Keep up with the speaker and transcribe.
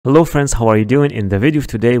Hello friends, how are you doing? In the video of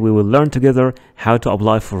today, we will learn together how to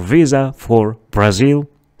apply for visa for Brazil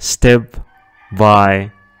step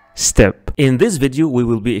by step. In this video, we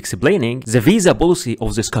will be explaining the visa policy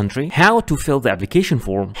of this country, how to fill the application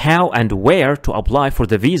form, how and where to apply for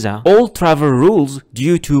the visa, all travel rules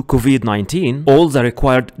due to COVID-19, all the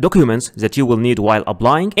required documents that you will need while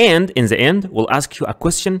applying, and in the end, we'll ask you a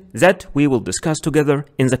question that we will discuss together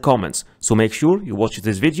in the comments. So make sure you watch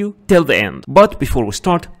this video till the end. But before we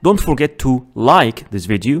start, don't forget to like this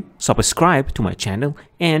video, subscribe to my channel,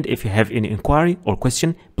 and if you have any inquiry or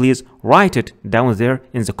question, please write it down there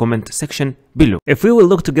in the comment section below. If we will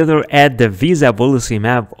look together at the visa policy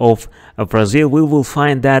map of Brazil, we will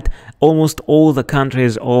find that almost all the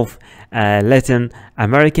countries of Latin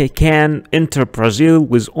America can enter Brazil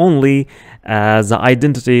with only the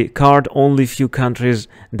identity card. Only few countries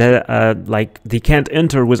that they can't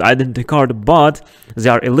enter with identity card, but they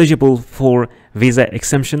are eligible for visa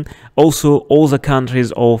exemption. Also, all the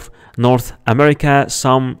countries of North America,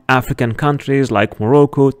 some African countries like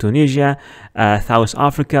Morocco, Tunisia, South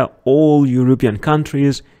Africa, all European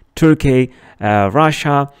countries, Turkey,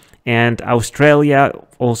 Russia, and Australia.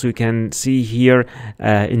 Also, you can see here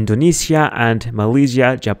Indonesia and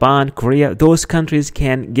Malaysia, Japan, Korea. Those countries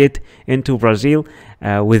can get into Brazil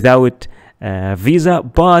without visa.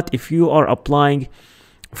 But if you are applying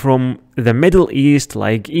from the Middle East,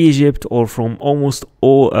 like Egypt, or from almost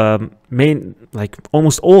all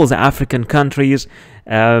almost all the African countries,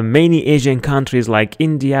 many Asian countries like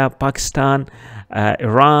India, Pakistan,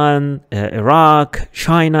 Iran, Iraq,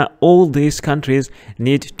 China, all these countries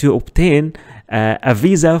need to obtain a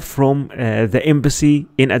visa from the embassy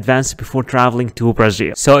in advance before traveling to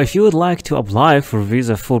Brazil. So if you would like to apply for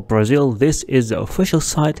visa for Brazil, this is the official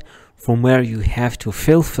site from where you have to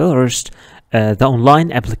fill first the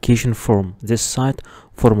online application form. This site,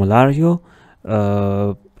 Formulario,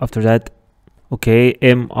 after that, okay,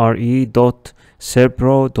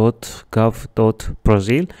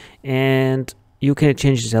 mre.serpro.gov.brazil, and you can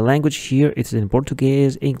change the language here. It's in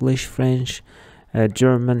Portuguese, English, French,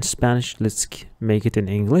 German, Spanish. Let's make it in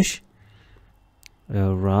English.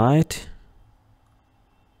 Right.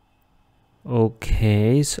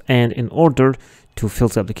 Okay, so, and in order to fill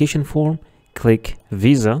the application form, click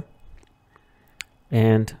visa,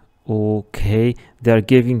 and okay, they are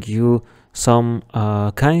giving you some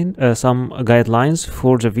some guidelines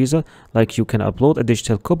for the visa, like you can upload a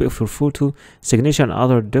digital copy of your photo, signature, and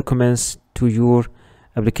other documents to your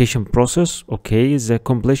application process. Okay, the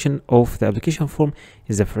completion of the application form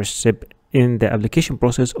is the first step in the application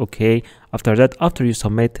process. Okay, after that, after you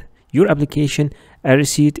submit your application, a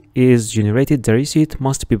receipt is generated. The receipt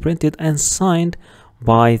must be printed and signed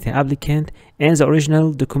by the applicant, and the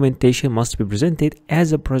original documentation must be presented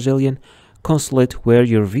as a Brazilian consulate, where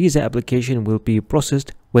your visa application will be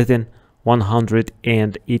processed within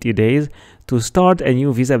 180 days. To start a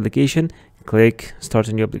new visa application, click start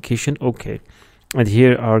a new application. Okay, and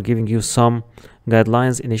here are giving you some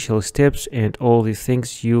guidelines, initial steps, and all the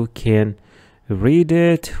things. You can read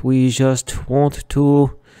it. We just want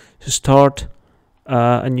to start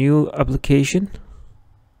a new application.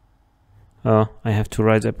 I have to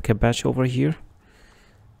write the capacha over here.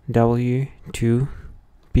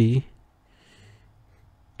 W2B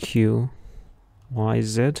QYZ.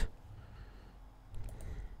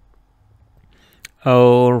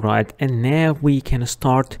 All right, and now we can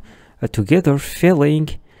start together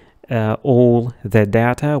filling all the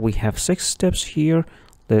data. We have 6 steps here.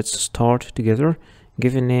 Let's start together.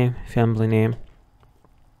 Given name, family name,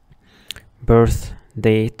 birth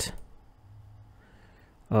date.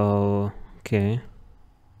 Okay,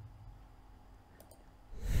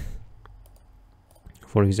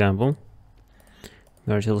 for example,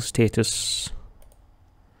 marital status,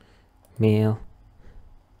 male,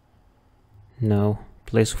 no,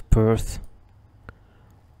 place of birth.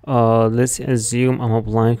 Let's assume I'm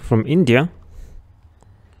applying from India.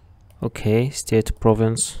 Okay, state,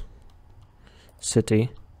 province,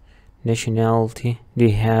 city, nationality. Do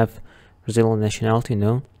you have Brazilian nationality?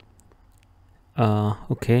 No.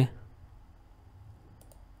 Okay,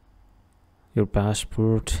 your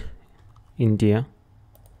passport, India.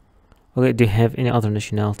 Okay, do you have any other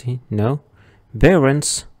nationality? No.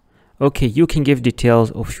 Parents. Okay, you can give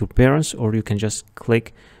details of your parents, or you can just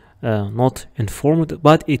click not informed,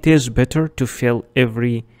 but it is better to fill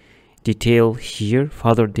every detail here.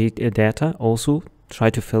 Father data, also try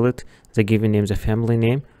to fill it, the given name, the family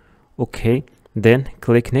name. Okay, then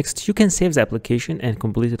click next. You can save the application and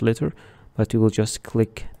complete it later, but you will just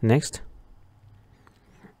click next.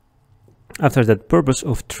 After that, purpose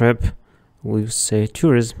of trip, we say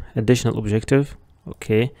tourism, additional objective.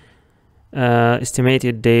 Okay,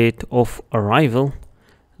 Estimated date of arrival.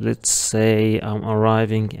 Let's say I'm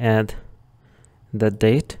arriving at that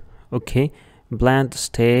date. Okay. Planned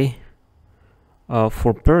stay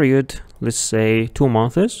for period, let's say 2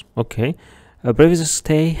 months. Okay. Previous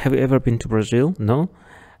stay, have you ever been to Brazil? No.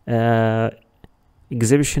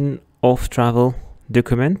 Exhibition of travel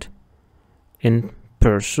document in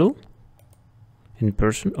person.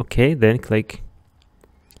 Okay, then click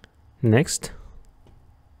next.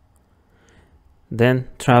 Then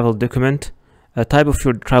travel document, type of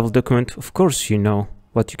your travel document. Of course you know,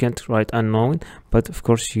 but you can't write unknown, but of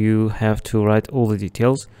course you have to write all the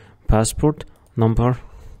details. Passport number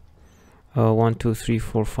 1 2 3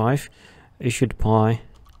 4 5, issued by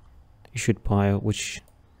which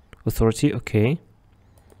authority. Okay.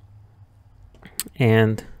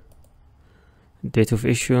 And date of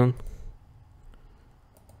issue,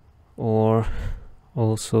 or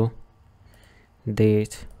also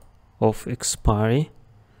date of expiry.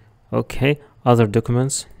 Okay. Other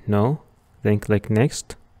documents, no. Then click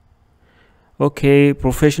next. Okay.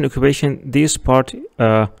 Profession, occupation, this part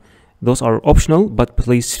those are optional, but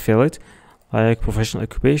please fill it, like professional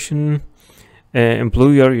occupation,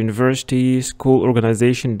 employer, university, school,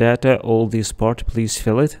 organization, data, all this part, please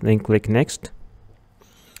fill it. Then click next.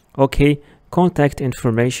 Okay. Contact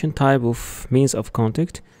information, type of means of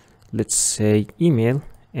contact, let's say email,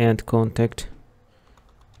 and contact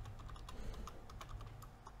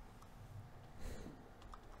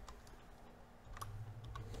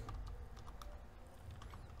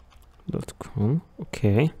 .com.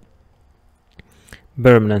 Okay.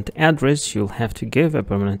 Permanent address, you'll have to give a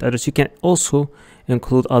permanent address. You can also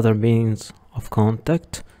include other means of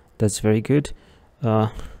contact. That's very good.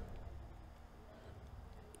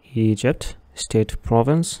 Egypt, state,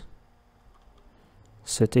 province,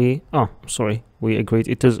 city. Oh, sorry, we agreed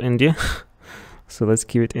it is India. So let's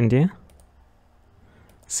keep it India.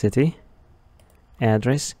 City,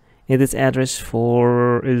 address. And this address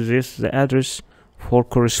for, is this the address for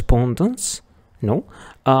correspondence? No.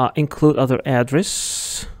 Include other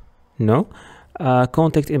address? No.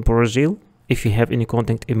 Contact in Brazil. If you have any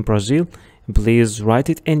contact in Brazil, please write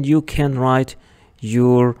it. And you can write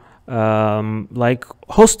your like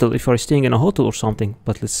hostel if you are staying in a hotel or something,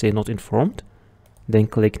 but let's say not informed. Then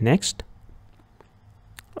click next.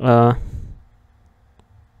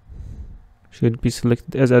 Should be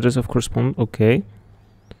selected as address of correspondent. Okay.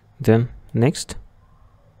 Then next.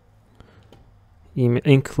 Email,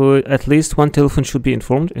 include at least one telephone should be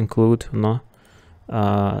informed. Include no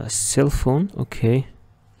cell phone. Okay.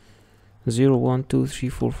 0 1 2 3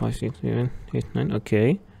 4 5 6 7 8 9.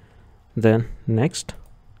 Okay. Then next.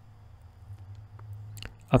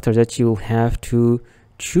 After that, you'll have to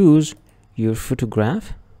choose your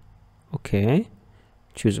photograph. Okay.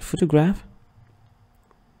 Choose a photograph.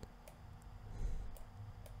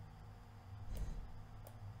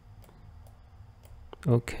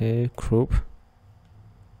 Okay. Crop.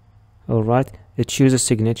 All right. Choose a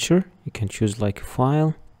signature. You can choose like a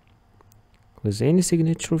file with any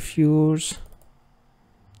signature of yours.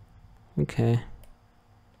 Okay.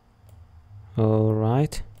 All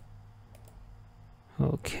right.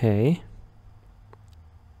 Okay.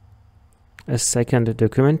 A second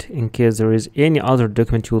document, in case there is any other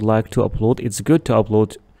document you would like to upload. It's good to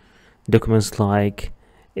upload documents like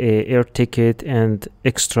air ticket and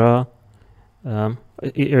extra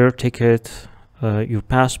air ticket, your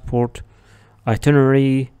passport,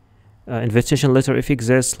 itinerary, invitation letter if it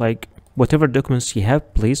exists, like whatever documents you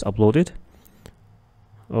have, please upload it.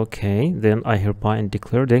 Okay, then I hereby and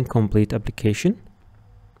declare, then complete application.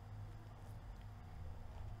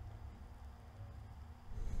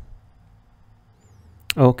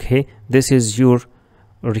 Okay, this is your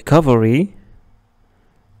recovery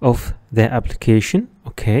of the application.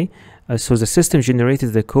 Okay, so the system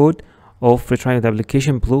generated the code of retrying the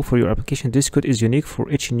application below for your application. This code is unique for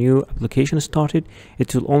each new application started.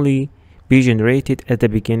 It will only be generated at the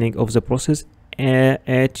beginning of the process.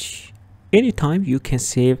 At any time you can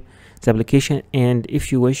save the application, and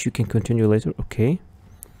if you wish you can continue later. Okay,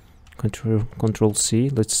 control C,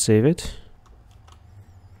 let's save it.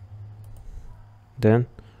 Then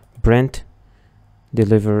print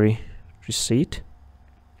delivery receipt,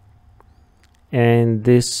 and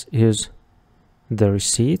this is the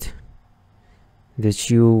receipt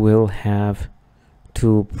that you will have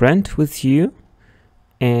to print with you,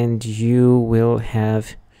 and you will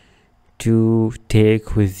have to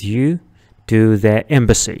take with you to the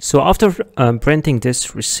embassy. So after printing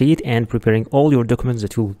this receipt and preparing all your documents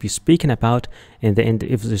that we will be speaking about in the end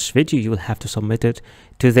of this video, you will have to submit it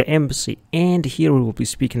to the embassy. And here we will be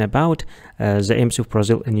speaking about the embassy of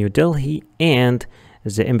Brazil in New Delhi and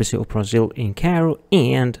the Embassy of Brazil in Cairo,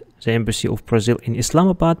 and the Embassy of Brazil in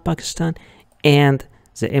Islamabad, Pakistan, and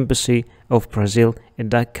the Embassy of Brazil in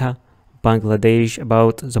Dhaka, Bangladesh,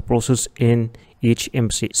 about the process in each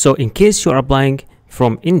embassy. So in case you are applying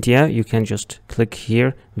from India, you can just click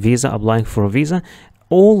here, visa, applying for a visa.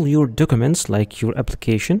 All your documents, like your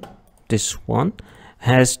application, this one,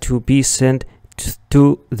 has to be sent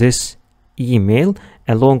to this email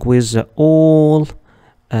along with all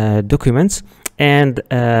documents, and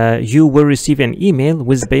you will receive an email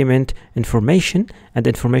with payment information and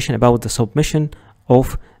information about the submission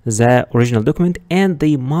of the original document, and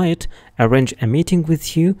they might arrange a meeting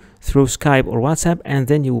with you through Skype or WhatsApp, and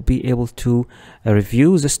then you will be able to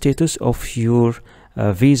review the status of your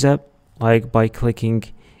visa, like by clicking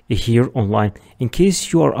here online. In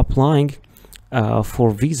case you are applying for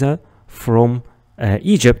visa from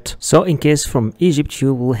Egypt, so in case from Egypt,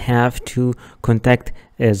 you will have to contact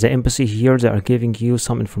the embassy here. They are giving you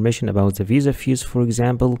some information about the visa fees, for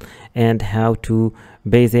example, and how to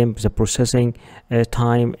pay them, the processing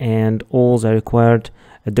time, and all the required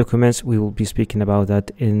documents. We will be speaking about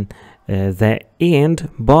that in the end,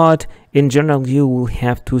 but in general, you will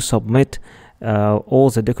have to submit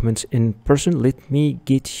all the documents in person. Let me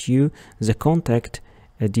get you the contact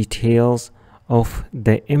details of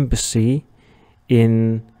the embassy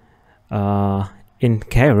in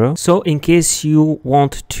Cairo. So in case you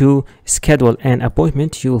want to schedule an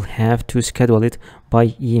appointment, you'll have to schedule it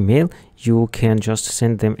by email. You can just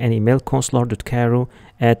send them an email,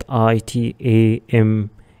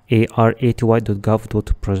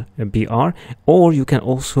 consular.cairo@itamar80y.gov.br, or you can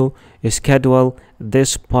also schedule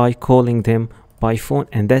this by calling them by phone,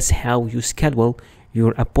 and that's how you schedule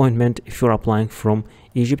your appointment if you're applying from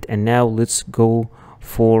Egypt. And now let's go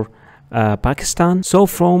for Pakistan. So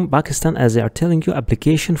from Pakistan, as they are telling you,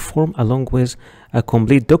 application form along with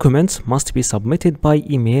complete documents must be submitted by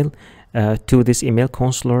email to this email,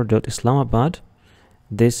 consular.islamabad,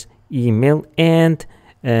 this email, and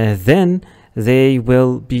then they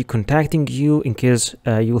will be contacting you in case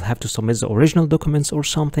you will have to submit the original documents or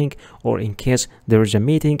something, or in case there is a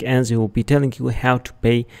meeting, and they will be telling you how to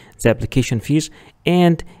pay the application fees.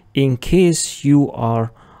 And in case you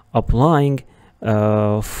are applying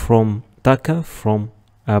from Dhaka, from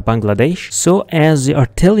Bangladesh, so as they are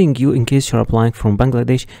telling you, in case you're applying from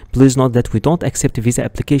Bangladesh, please note that we don't accept visa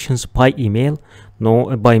applications by email,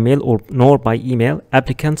 nor by email.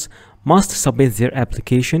 Applicants must submit their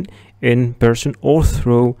application in person or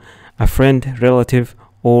through a friend, relative,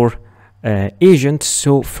 or agent.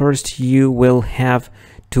 So first you will have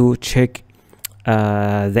to check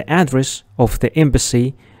the address of the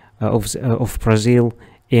embassy of Brazil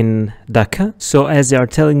in Dhaka. So as they are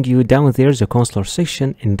telling you down there, the consular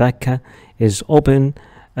section in Dhaka is open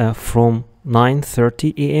from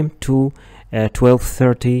 9:30 a.m. to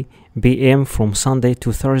 12:30 p.m. from Sunday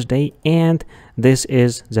to Thursday, and this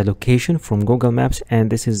is the location from Google Maps, and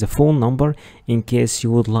this is the phone number in case you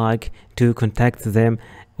would like to contact them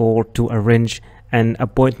or to arrange an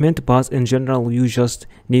appointment. But in general, you just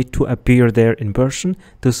need to appear there in person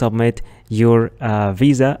to submit your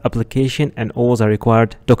visa application and all the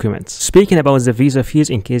required documents. Speaking about the visa fees,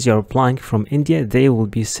 in case you're applying from India, they will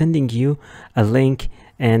be sending you a link,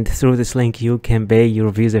 and through this link you can pay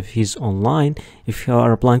your visa fees online. If you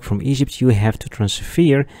are applying from Egypt, you have to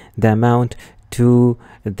transfer the amount to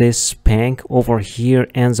this bank over here,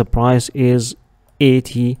 and the price is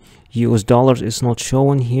 $80 US. It's not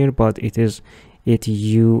shown here, but it is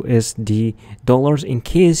 $80 USD. In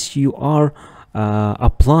case you are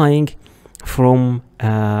applying from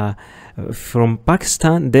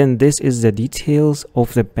Pakistan, then this is the details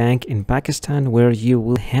of the bank in Pakistan where you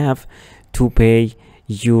will have to pay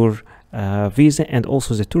your visa, and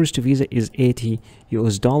also the tourist visa is $80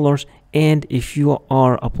 US. And if you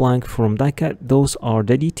are applying from Dhaka, those are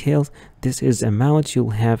the details. This is the amount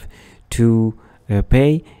you'll have to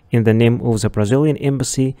pay in the name of the Brazilian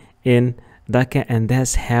embassy in Dhaka, and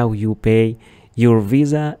that's how you pay your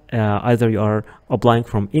visa. Either you are applying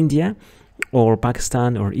from India or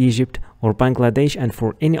Pakistan or Egypt or Bangladesh, and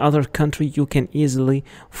for any other country you can easily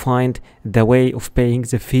find the way of paying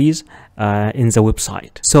the fees in the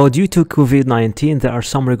website. So due to COVID-19, there are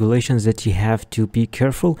some regulations that you have to be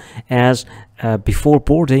careful, as before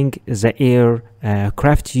boarding the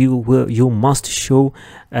aircraft you must show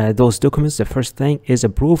those documents. The first thing is a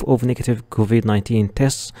proof of negative COVID-19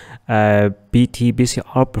 tests,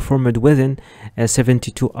 PCR performed within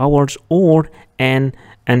 72 hours, or an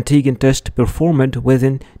antigen test performed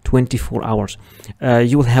within 24 hours.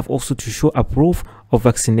 You will have also to show a proof of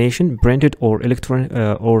vaccination, printed or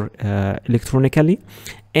electronically,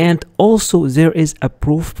 and also there is a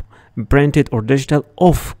proof printed or digital,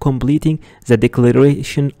 of completing the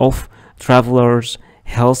Declaration of Travelers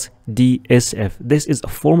Health DSF. This is a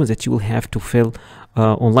form that you will have to fill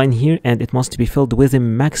online here, and it must be filled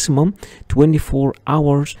within maximum 24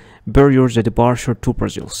 hours prior the departure to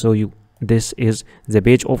Brazil. So this is the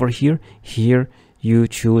page over here. Here you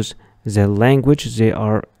choose the language. They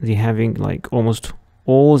having like almost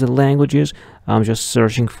all the languages. I'm just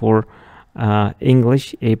searching for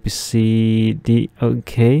English, ABCD.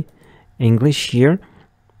 Okay, English here,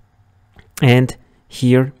 and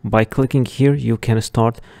here by clicking here you can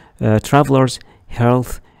start Travelers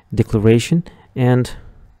Health Declaration, and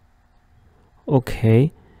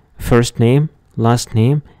okay, first name, last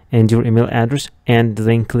name, and your email address, and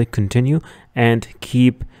then click continue and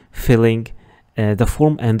keep filling the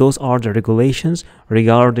form. And those are the regulations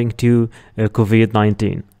regarding to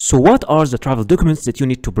COVID-19. So what are the travel documents that you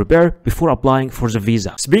need to prepare before applying for the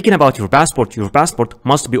visa? Speaking about your passport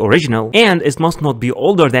must be original, and it must not be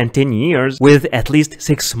older than 10 years, with at least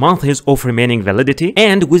 6 months of remaining validity,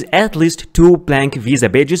 and with at least 2 blank visa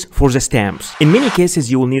pages for the stamps. In many cases,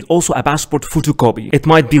 you will need also a passport photocopy. It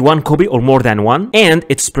might be 1 copy or more than 1, and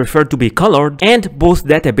it's preferred to be colored, and both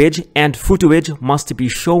data page and photo page must be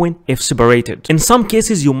shown if separated. In some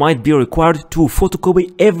cases, you might be required to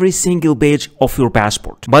photocopy every single page of your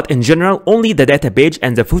passport, but in general, only the data page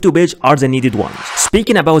and the photo page are the needed ones.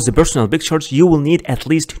 Speaking about the personal pictures, you will need at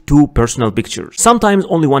least 2 personal pictures. Sometimes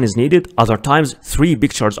only 1 is needed, other times 3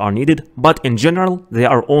 pictures are needed, but in general, there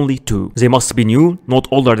are only 2. They must be new, not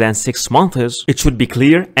older than 6 months. It should be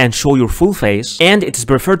clear and show your full face, and it is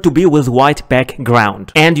preferred to be with white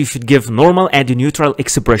background. And you should give normal and neutral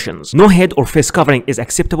expressions. No head or face covering is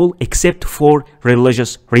acceptable except for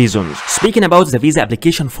religious reasons. Speaking about the visa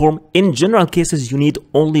application form, in general cases, you need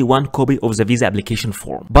only 1 copy of the visa application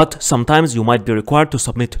form, but sometimes you might be required to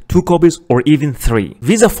submit 2 copies or even 3.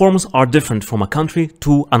 Visa forms are different from a country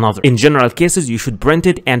to another. In general cases, you should print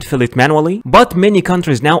it and fill it manually, but many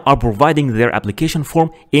countries now are providing their application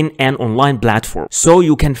form in an online platform. So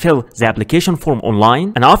you can fill the application form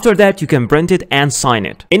online, and after that you can print it and sign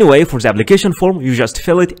it. Anyway, for the application form, you just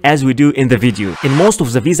fill it as we do in the video. In most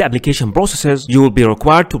of the visa application processes, you will be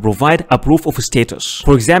required to provide a proof of status.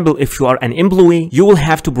 For example, if you are an employee, you will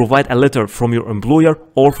have to provide a letter from your employer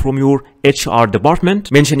or from your HR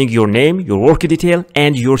department mentioning your name, your work detail,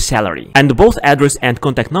 and your salary. And both address and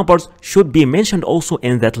contact numbers should be mentioned also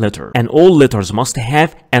in that letter. And all letters must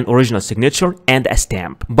have an original signature and a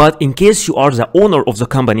stamp. But in case you are the owner of the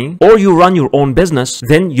company or you run your own business,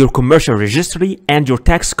 then your commercial registry and your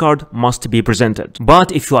tax card must be presented.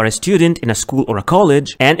 But if you are a student in a school or a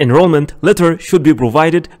college, an enrollment letter should be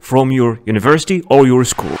provided from your university or your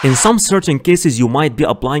school. In some certain cases, you might be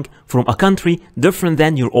applying from a country different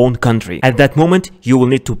than your own country. At that moment, you will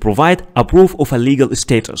need to provide a proof of a legal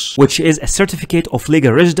status, which is a certificate of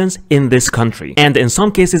legal residence in this country. And in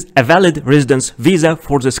some cases, a valid residence visa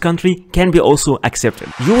for this country can be also accepted.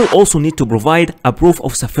 You will also need to provide a proof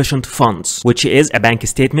of sufficient funds, which is a bank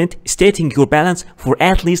statement stating your balance for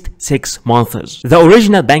at least 6 months. The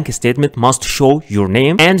original bank statement must show your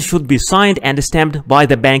name and should be signed and stamped by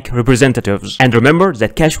the bank representatives. And remember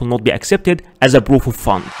that cash will not be accepted as a proof of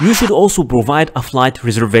fund. You should also provide a flight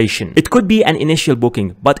reservation. It could be an initial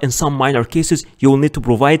booking, but in some minor cases, you will need to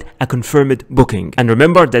provide a confirmed booking. And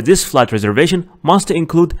remember that this flight reservation must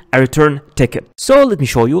include a return ticket. So let me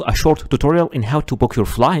show you a short tutorial in how to book your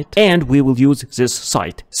flight, and we will use this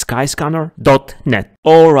site, skyscanner.net.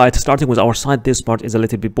 Alright, starting with our site, this part is a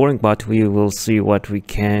little bit boring, but we will see what we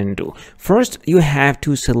can do. First, you have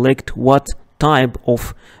to select what type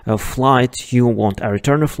of flight you want. A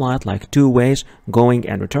return flight, like 2 ways, going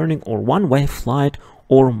and returning, or 1-way flight,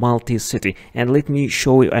 or multi-city. And let me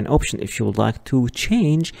show you an option. If you would like to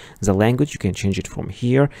change the language, you can change it from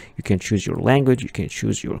here. You can choose your language, you can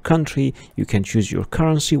choose your country, you can choose your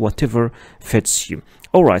currency, whatever fits you.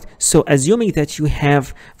 Alright, so assuming that you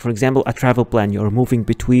have, for example, a travel plan, you're moving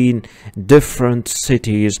between different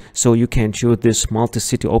cities, so you can choose this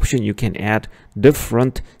multi-city option. You can add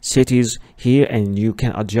different cities here, and you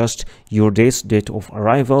can adjust your date of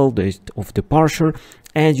arrival, date of departure,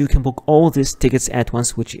 and you can book all these tickets at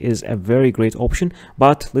once, which is a very great option.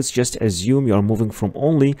 But let's just assume you are moving from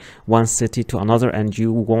only one city to another, and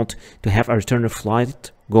you want to have a return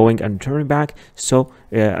flight going and returning back. So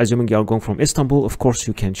assuming you are going from Istanbul, of course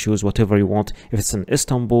you can choose whatever you want, if it's in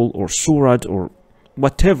Istanbul or Surat or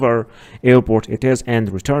whatever airport it is, and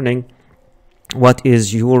returning, what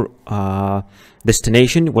is your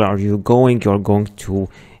destination? Where are you going? You're going to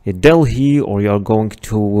Delhi, or you're going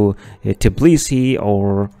to Tbilisi,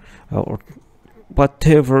 or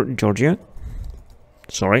whatever, Georgia,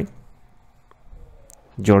 sorry.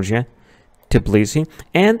 Georgia, Tbilisi,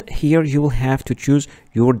 and here you will have to choose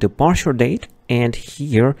your departure date, and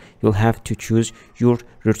here you'll have to choose your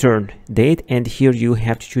return date, and here you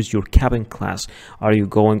have to choose your cabin class. Are you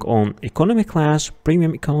going on economy class,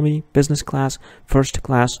 premium economy, business class, first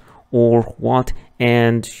class, or what?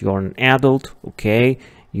 And you're an adult, okay,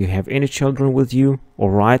 you have any children with you, all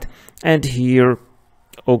right, and here,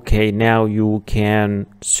 okay, now you can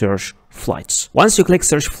search flights. Once you click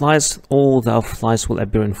search flights, all the flights will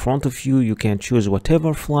appear in front of you. You can choose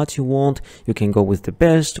whatever flight you want. You can go with the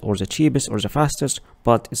best or the cheapest or the fastest,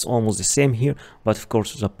 but it's almost the same here. But of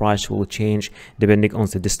course the price will change depending on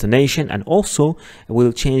the destination, and also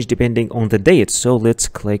will change depending on the date. So let's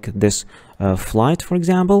click this flight, for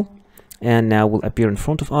example, and now will appear in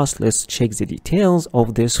front of us. Let's check the details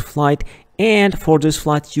of this flight. And for this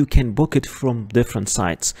flight, you can book it from different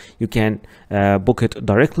sites. You can book it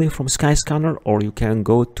directly from Skyscanner, or you can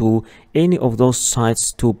go to any of those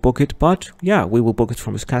sites to book it. But yeah, we will book it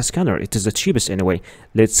from Skyscanner. It is the cheapest anyway.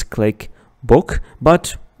 Let's click book.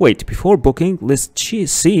 But wait, before booking, let's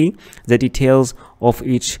see the details of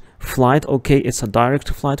each flight. Okay, it's a direct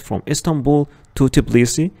flight from Istanbul to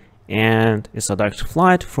Tbilisi, and it's a direct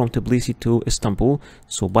flight from Tbilisi to Istanbul.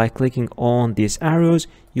 So by clicking on these arrows,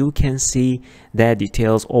 you can see the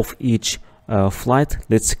details of each flight.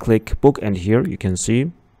 Let's click book, and here you can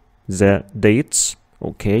see the dates.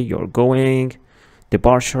 Okay, you're going,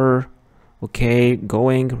 departure, okay,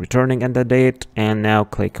 going, returning, and the date, and now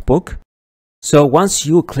click book. So once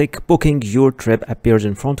you click booking, your trip appears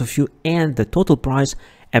in front of you, and the total price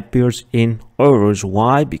appears in euros.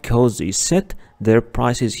 Why? Because they set their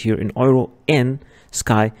prices here in euro in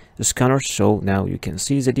Skyscanner. So now you can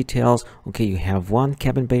see the details. Okay, you have one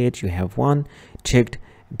cabin page, you have one checked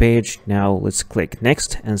page. Now let's click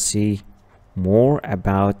next and see more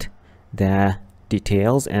about the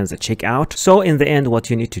details and the checkout. So in the end, what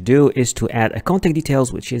you need to do is to add a contact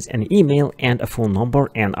details, which is an email and a phone number,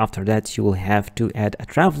 and after that you will have to add a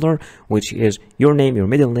traveler, which is your name, your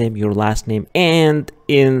middle name, your last name, and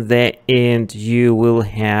in the end you will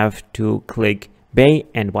have to click pay,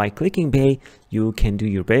 and by clicking pay you can do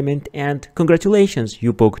your payment, and congratulations,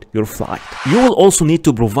 you booked your flight. You will also need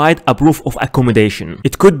to provide a proof of accommodation.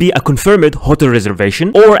 It could be a confirmed hotel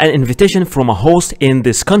reservation, or an invitation from a host in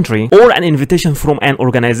this country, or an invitation from an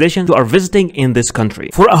organization you are visiting in this country.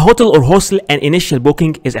 For a hotel or hostel, an initial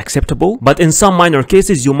booking is acceptable, but in some minor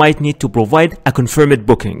cases you might need to provide a confirmed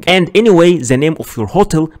booking. And anyway, the name of your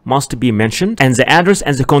hotel must be mentioned, and the address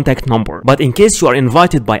and the contact number. But in case you are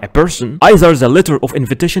invited by a person, either the letter of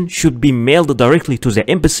invitation should be mailed directly to the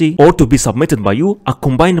embassy, or to be submitted by you,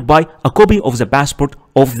 accompanied by a copy of the passport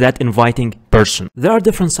of that inviting person. There are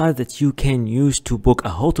different sites that you can use to book a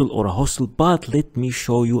hotel or a hostel, but let me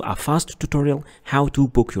show you a fast tutorial how to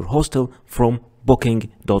book your hostel from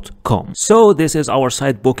booking.com. So this is our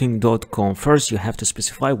site, booking.com. First you have to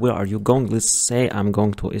specify where are you going. Let's say I'm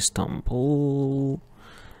going to Istanbul.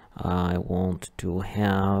 I want to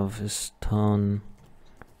have Istanbul.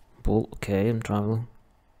 Okay, I'm traveling.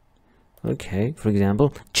 Okay, for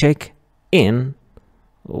example, check in.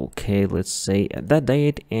 Okay, let's say at that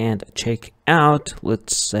date, and check out,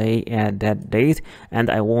 let's say at that date,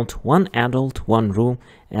 and I want one adult, one room,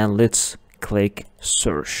 and let's click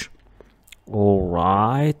search. All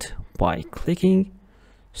right, by clicking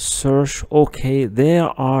search, okay, they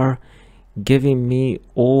are giving me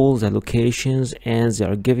all the locations, and they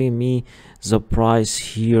are giving me the price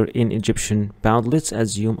here in Egyptian pound. Let's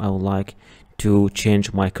assume I would like to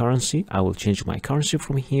change my currency. I will change my currency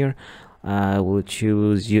from here. I will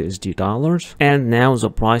choose USD dollars, and now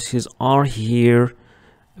the prices are here,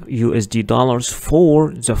 USD dollars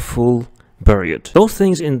for the full period. Those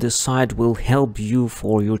things in this site will help you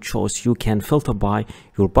for your choice. You can filter by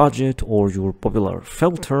your budget or your popular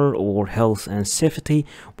filter, or health and safety,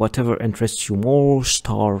 whatever interests you more,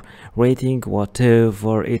 star rating,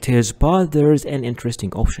 whatever it is. But there is an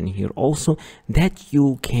interesting option here also, that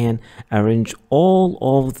you can arrange all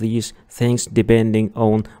of these things depending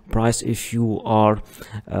on price if you are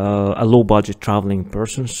a low budget traveling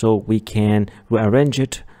person. So we can rearrange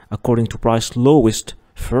it according to price lowest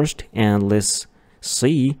first, and let's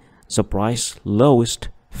see the price lowest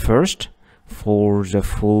first for the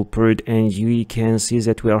full period, and you can see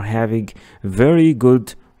that we are having very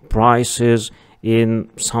good prices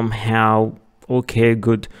in somehow okay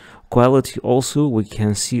good quality. Also we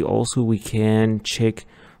can see, also we can check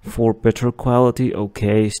for better quality.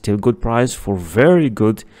 Okay, still good price for very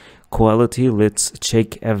good quality. Let's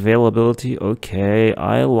check availability. Okay,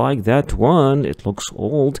 I like that one. It looks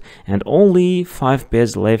old, and only 5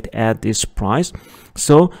 beds left at this price.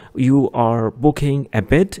 So you are booking a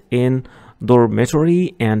bed in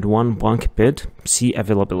dormitory and 1 bunk bed. See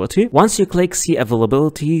availability. Once you click see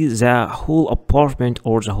availability, the whole apartment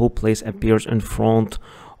or the whole place appears in front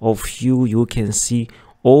of you. You can see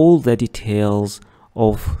all the details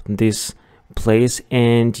of this place,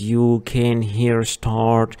 and you can here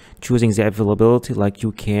start choosing the availability. Like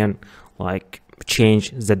you can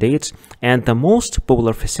change the dates, and the most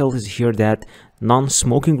popular facilities here that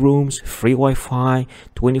non-smoking rooms, free Wi-Fi,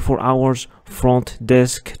 24 hours, front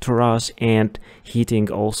desk, terrace, and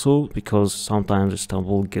heating also, because sometimes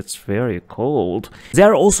Istanbul gets very cold. They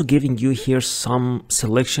are also giving you here some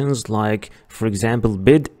selections, like for example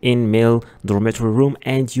bed in male dormitory room,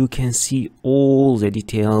 and you can see all the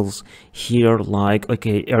details here, like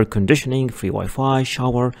okay, air conditioning, free Wi-Fi,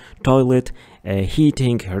 shower, toilet,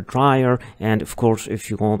 heating, hair dryer, and of course if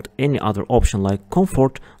you want any other option like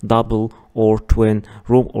comfort, double or twin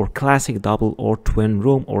room, or classic double or twin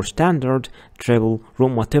room, or standard travel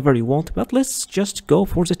room, whatever you want. But let's just go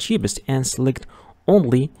for the cheapest and select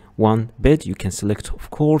only 1 bed. You can select of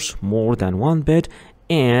course more than 1 bed,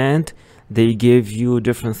 and they give you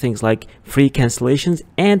different things like free cancellations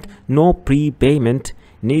and no prepayment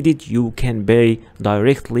needed. You can pay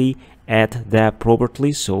directly at the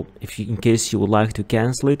property. So if you, in case you would like to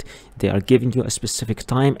cancel it, they are giving you a specific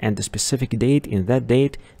time and a specific date. In that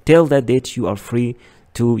date, till that date, you are free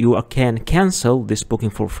to, you can cancel this booking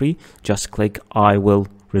for free. Just click I will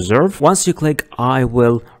reserve. Once you click I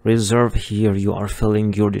will reserve, here you are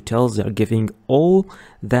filling your details. They are giving all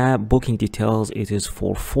the booking details. It is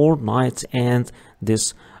for 4 nights, and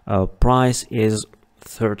this price is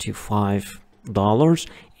 $35.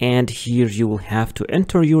 And here you will have to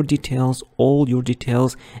enter your details, all your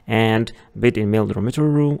details, and bed in male dormitory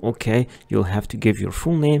room. Okay, you'll have to give your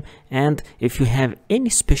full name, and if you have any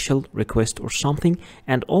special request or something,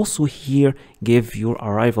 and also here give your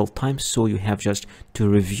arrival time. So you have just to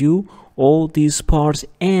review all these parts,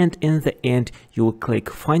 and in the end you will click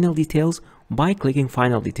final details. By clicking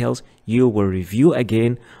final details, you will review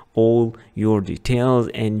again all your details,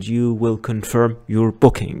 and you will confirm your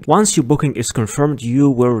booking. Once your booking is confirmed, you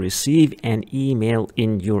will receive an email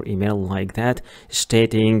in your email like that,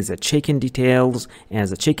 stating the check-in details and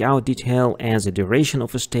the checkout detail and the duration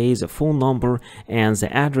of a stay, the phone number and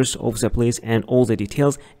the address of the place, and all the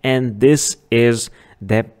details. And this is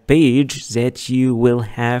the page that you will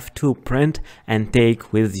have to print and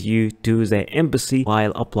take with you to the embassy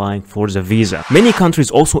while applying for the visa. Many countries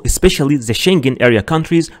also, especially the Schengen area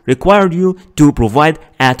countries, require you to provide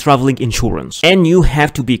a traveling insurance, and you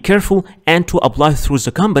have to be careful and to apply through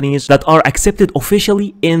the companies that are accepted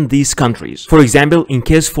officially in these countries. For example, in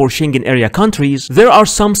case for Schengen area countries, there are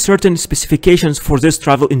some certain specifications for this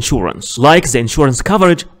travel insurance, like the insurance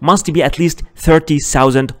coverage must be at least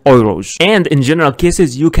 30,000 euros, and in general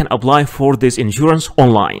cases you can apply for this insurance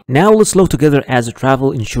online. Now let's look together as a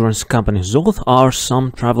travel insurance companies. Those are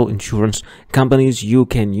some travel insurance companies. You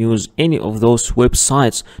can use any of those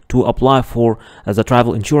websites to apply for the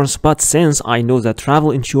travel insurance, but since I know that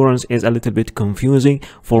travel insurance is a little bit confusing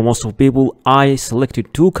for most of people, I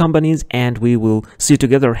selected 2 companies, and we will see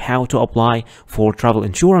together how to apply for travel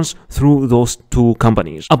insurance through those 2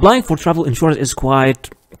 companies. Applying for travel insurance is quite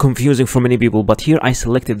confusing for many people, but here I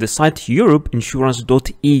selected the site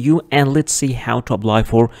europeinsurance.eu, and let's see how to apply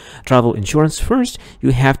for travel insurance. First,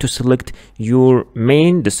 you have to select your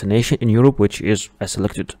main destination in Europe, which is I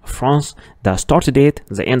selected France, the start date,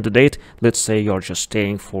 the end date. Let's say you're just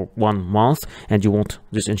staying for 1 month and you want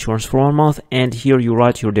this insurance for 1 month, and here you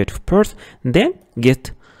write your date of birth, then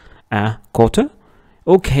get a quota.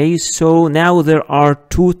 Okay, so now there are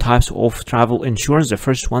 2 types of travel insurance. The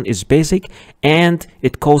first one is basic, and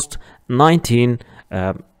it costs 19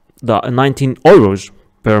 euros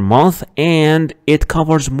per month, and it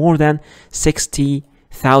covers more than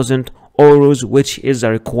 60,000 euros, which is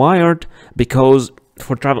required because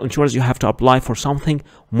for travel insurance you have to apply for something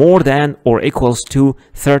more than or equals to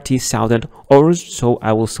 30,000 euros. So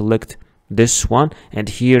I will select this one, and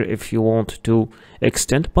here if you want to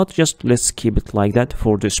extend, but just let's keep it like that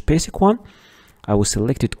for this basic one. I will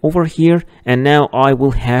select it over here, and now I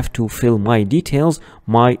will have to fill my details,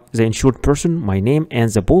 the insured person, my name, and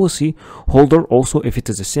the policy holder also, if it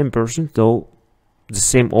is the same person, though the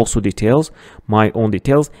same also details, my own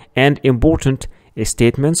details, and important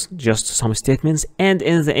statements, just some statements, and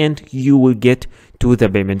in the end you will get to the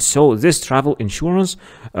payment. So this travel insurance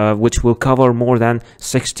which will cover more than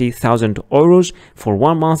 60,000 euros for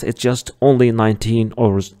 1 month, it's just only 19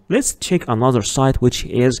 euros. Let's check another site, which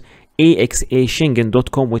is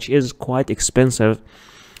axaschengen.com, which is quite expensive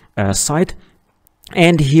site.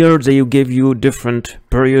 And here they give you different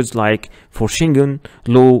periods, like for Schengen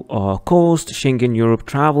low cost, Schengen Europe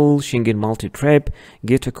travel, Schengen multi-trip,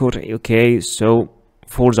 get a quota. Okay, so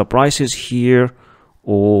for the prices here,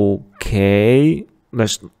 okay,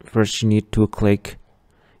 let's first, you need to click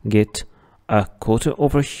get a quota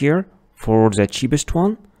over here for the cheapest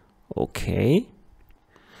one. Okay,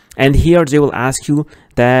 and here they will ask you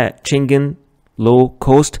the Schengen low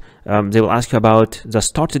cost. They will ask you about the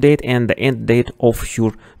start date and the end date of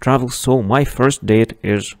your travel. So my first date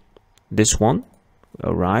is this one,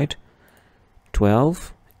 all right,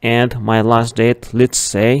 12, and my last date, let's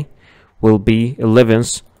say, will be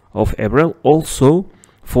 11th of April, also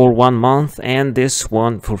for 1 month, and this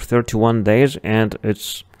one for 31 days. And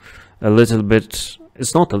it's a little bit,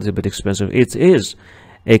 it's not a little bit expensive, it is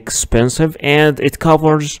expensive, and it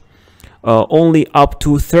covers only up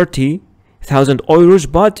to 30,000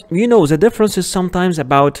 euros. But you know, the difference is sometimes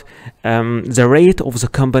about the rate of the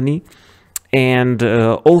company, and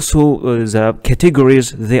also the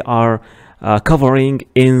categories they are covering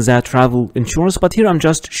in the travel insurance. But here I'm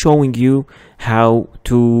just showing you how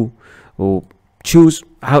to choose,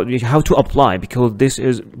 how to apply,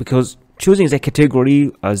 because choosing the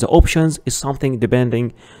category, the options is something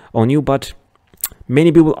depending on you. But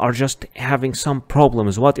many people are just having some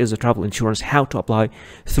problems. What is the travel insurance? How to apply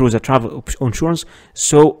through the travel insurance?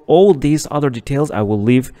 So all these other details I will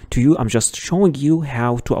leave to you. I'm just showing you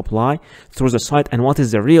how to apply through the site and what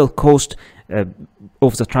is the real cost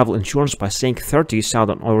of the travel insurance. By saying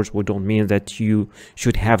 30,000 euros, we don't mean that you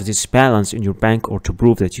should have this balance in your bank or to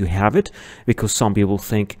prove that you have it, because some people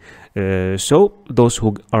think so. Those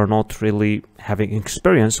who are not really having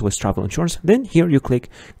experience with travel insurance, then here you click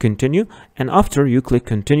continue, and after you click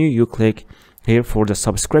continue, you click here for the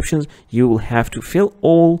subscriptions. You will have to fill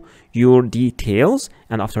all your details,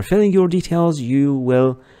 and after filling your details, you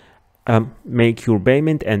will make your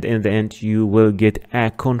payment, and in the end you will get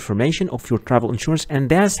a confirmation of your travel insurance. And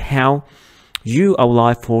that's how you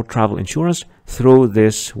apply for travel insurance through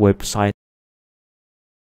this website.